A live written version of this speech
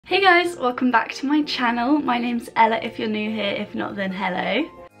Hey guys, welcome back to my channel. My name's Ella if you're new here, if not then hello.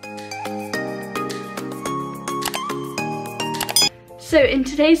 So in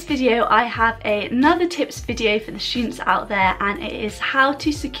today's video I have another tips video for the students out there, and it is how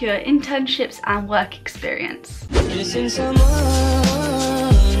to secure internships and work experience.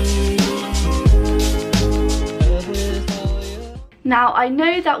 Now, I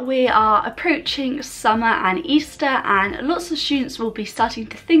know that we are approaching summer and Easter, and lots of students will be starting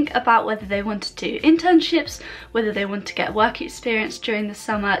to think about whether they want to do internships, whether they want to get work experience during the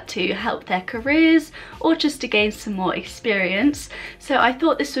summer to help their careers, or just to gain some more experience. So I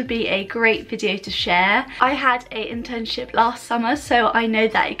thought this would be a great video to share. I had an internship last summer, so I know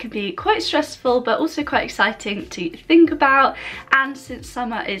that it can be quite stressful but also quite exciting to think about, and since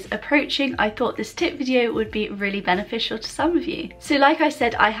summer is approaching, I thought this tip video would be really beneficial to some of you. So like I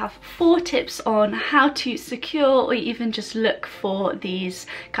said, I have 4 tips on how to secure or even just look for these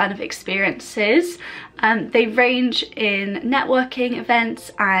kind of experiences. They range in networking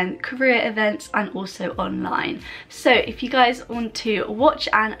events and career events and also online. So if you guys want to watch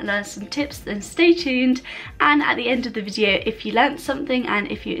and learn some tips, then stay tuned, and at the end of the video, if you learned something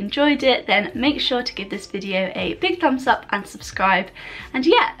and if you enjoyed it, then make sure to give this video a big thumbs up and subscribe. And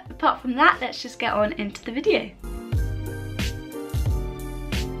yeah, apart from that, let's just get on into the video.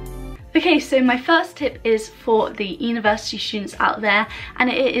 Okay, so my first tip is for the university students out there, and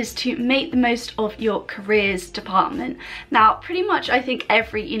it is to make the most of your careers department. Now, pretty much I think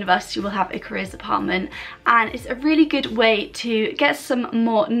every university will have a careers department, and it's a really good way to get some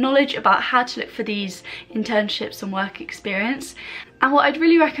more knowledge about how to look for these internships and work experience. And what I'd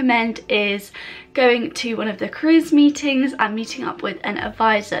really recommend is going to one of the careers meetings and meeting up with an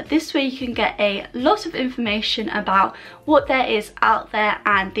advisor. This way you can get a lot of information about what there is out there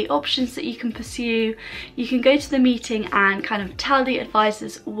and the options that you can pursue. You can go to the meeting and kind of tell the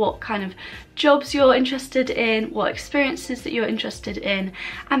advisors what kind of jobs you're interested in, what experiences that you're interested in,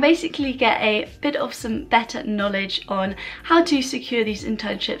 and basically get a bit of some better knowledge on how to secure these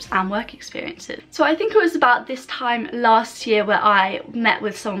internships and work experiences. So I think it was about this time last year where I met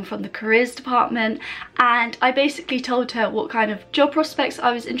with someone from the careers department, and I basically told her what kind of job prospects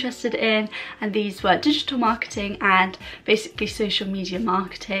I was interested in, and these were digital marketing and basically social media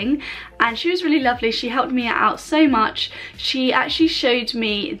marketing. And she was really lovely. She helped me out so much. She actually showed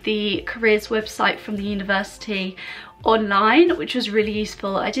me the careers website from the university online, which was really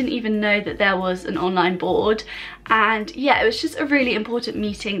useful. I didn't even know that there was an online board, and yeah, it was just a really important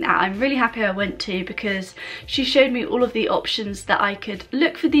meeting that I'm really happy I went to, because she showed me all of the options that I could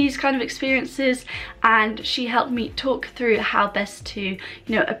look for these kind of experiences, and she helped me talk through how best to,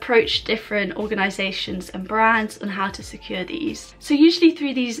 approach different organizations and brands and how to secure these. So usually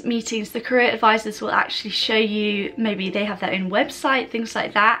through these meetings, the career advisors will actually show you, maybe they have their own website, things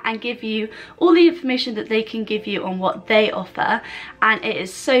like that, and give you all the information that they can give you on what they offer. And it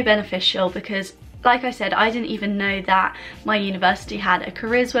is so beneficial because, like I said, I didn't even know that my university had a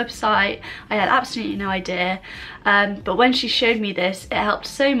careers website. I had absolutely no idea. But when she showed me this, it helped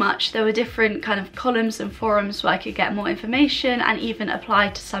so much. There were different kind of columns and forums where I could get more information and even apply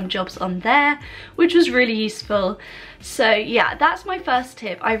to some jobs on there, which was really useful. So yeah, that's my first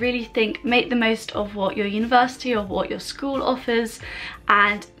tip. I really think make the most of what your university or what your school offers,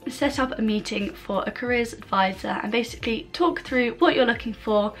 and set up a meeting for a careers advisor and basically talk through what you're looking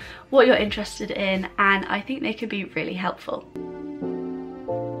for, what you're interested in, and I think they could be really helpful.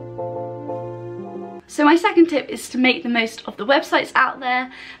 So my second tip is to make the most of the websites out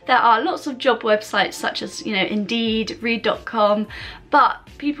there. There are lots of job websites such as, Indeed, read.com, but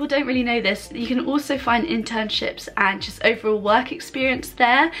people don't really know this. You can also find internships and just overall work experience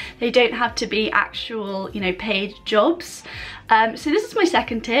there. They don't have to be actual, paid jobs. So this is my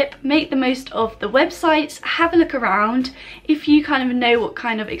second tip. Make the most of the websites, have a look around. If you kind of know what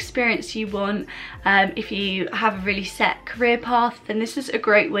kind of experience you want, if you have a really set career path, then this is a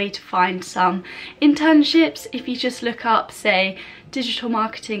great way to find some internships. If you just look up, say, digital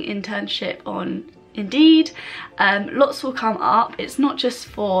marketing internship on Indeed, lots will come up. It's not just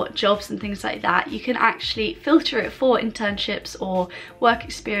for jobs and things like that. You can actually filter it for internships or work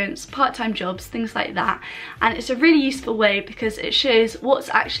experience, part-time jobs, things like that, and it's a really useful way because it shows what's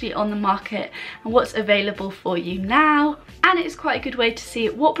actually on the market and what's available for you now. And it's quite a good way to see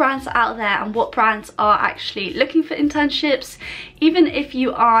what brands are out there and what brands are actually looking for internships. Even if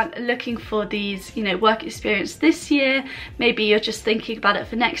you aren't looking for these, work experience this year, maybe you're just thinking about it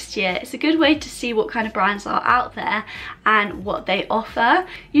for next year, it's a good way to see what what kind of brands are out there and what they offer.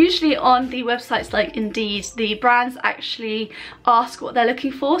 Usually on the websites like Indeed, the brands actually ask what they're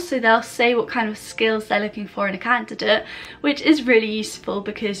looking for, so they'll say what kind of skills they're looking for in a candidate, which is really useful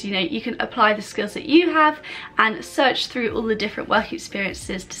because, you know, you can apply the skills that you have and search through all the different work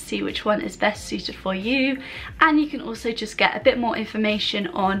experiences to see which one is best suited for you. And you can also just get a bit more information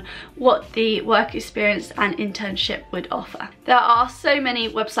on what the work experience and internship would offer. There are so many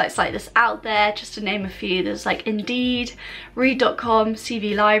websites like this out there, just to name a few. There's like Indeed, read.com,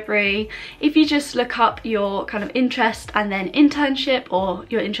 CV Library. If you just look up your kind of interest and then internship, or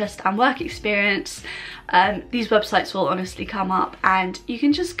your interest and work experience, these websites will honestly come up, and you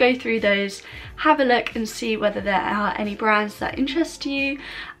can just go through those, have a look and see whether there are any brands that interest you,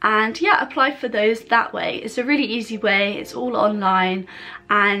 and yeah, apply for those that way. It's a really easy way, it's all online,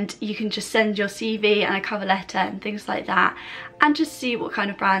 and you can just send your CV and a cover letter and things like that, and just see what kind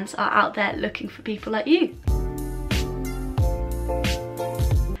of brands are out there looking for people like you.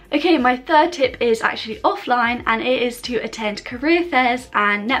 Okay, my third tip is actually offline, and it is to attend career fairs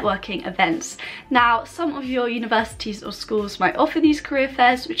and networking events. Now, some of your universities or schools might offer these career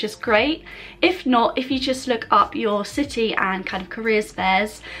fairs, which is great. If not, if you just look up your city and kind of careers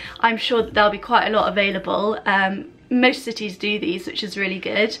fairs, I'm sure that there'll be quite a lot available. Most cities do these, which is really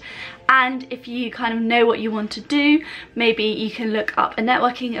good. And if you kind of know what you want to do, maybe you can look up a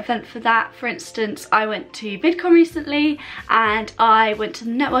networking event for that. For instance, I went to VidCon recently, and I went to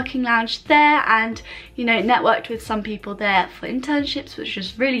the networking lounge there and, you know, networked with some people there for internships, which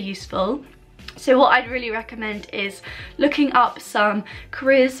was really useful. So what I'd really recommend is looking up some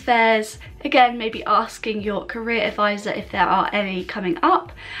careers fairs, again, maybe asking your career advisor if there are any coming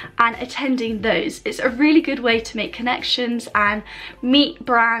up, and attending those. It's a really good way to make connections and meet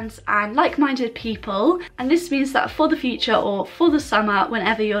brands and like-minded people, and this means that for the future or for the summer,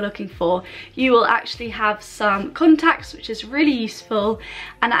 whenever you're looking for, you will actually have some contacts, which is really useful.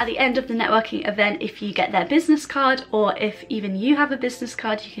 And at the end of the networking event, if you get their business card, or if even you have a business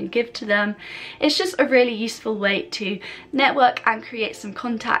card you can give to them, it's just a really useful way to network and create some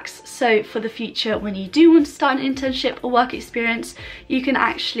contacts. So for the future, when you do want to start an internship or work experience, you can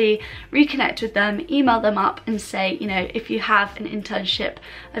actually reconnect with them, email them up and say, you know, if you have an internship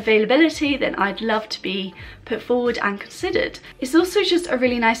availability, then I'd love to be put forward and considered. It's also just a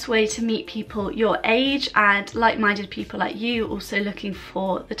really nice way to meet people your age and like-minded people like you, also looking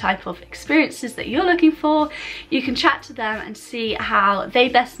for the type of experiences that you're looking for. You can chat to them and see how they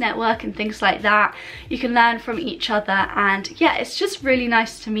best network and things like that. You can learn from each other, and yeah, it's just really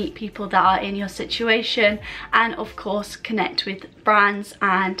nice to meet people that are in your situation, and of course connect with brands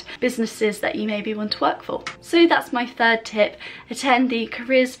and businesses that you maybe want to work for. So that's my third tip: attend the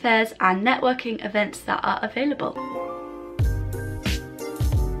careers fairs and networking events that are available.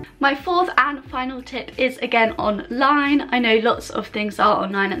 My fourth and final tip is again online. I know lots of things are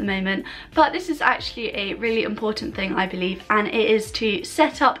online at the moment, but this is actually a really important thing, I believe, and it is to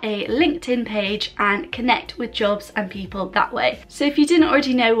set up a LinkedIn page and connect with jobs and people that way. So if you didn't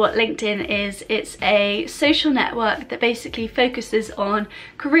already know what LinkedIn is, it's a social network that basically focuses on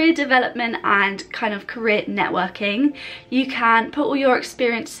career development and kind of career networking. You can put all your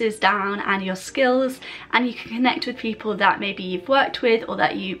experiences down and your skills, and you can connect with people that maybe you've worked with or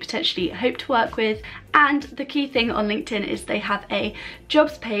that you potentially hope to work with. And the key thing on LinkedIn is they have a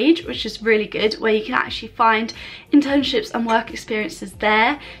jobs page, which is really good, where you can actually find internships and work experiences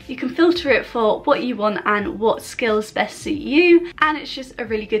there. You can filter it for what you want and what skills best suit you, and it's just a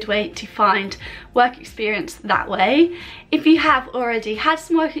really good way to find work experience that way. If you have already had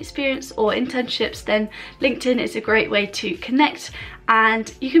some work experience or internships, then LinkedIn is a great way to connect,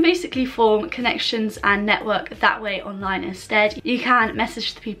 and you can basically form connections and network that way online instead. You can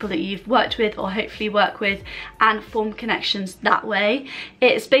message the people that you've worked with or hopefully work with and form connections that way.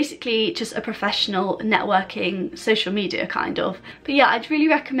 It's basically just a professional networking social media kind of. But yeah, I'd really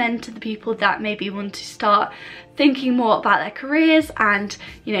recommend to the people that maybe want to start thinking more about their careers and,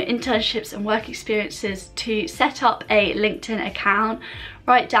 you know, internships and work experiences, to set up a LinkedIn account.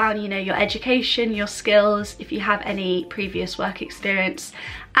 Write down, you know, your education, your skills, if you have any previous work experience,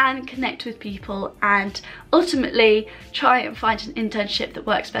 and connect with people, and ultimately try and find an internship that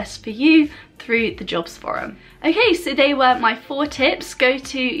works best for you through the jobs forum. Okay, so they were my 4 tips. Go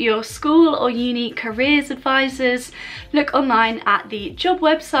to your school or uni careers advisors, look online at the job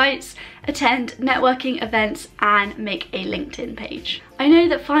websites, attend networking events, and make a LinkedIn page. I know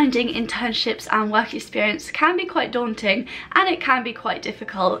that finding internships and work experience can be quite daunting and it can be quite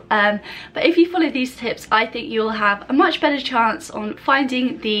difficult, but if you follow these tips, I think you'll have a much better chance on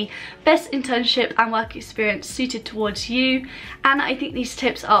finding the best internship and work experience suited towards you. And I think these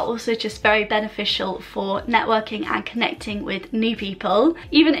tips are also just very beneficial for networking and connecting with new people.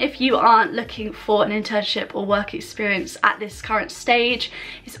 Even if you aren't looking for an internship or work experience at this current stage,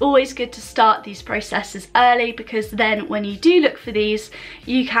 it's always good to start these processes early, because then when you do look for these,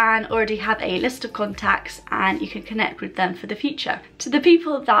 you can already have a list of contacts and you can connect with them for the future. To the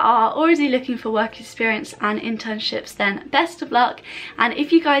people that are already looking for work experience and internships, then best of luck. And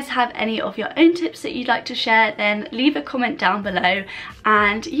if you guys have any of your own tips that you'd like to share, then leave a comment down below.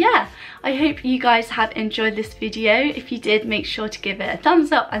 And yeah, I hope you guys have enjoyed this video. If you did, make sure to give it a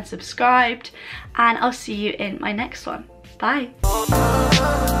thumbs up and subscribed, and I'll see you in my next one. Bye.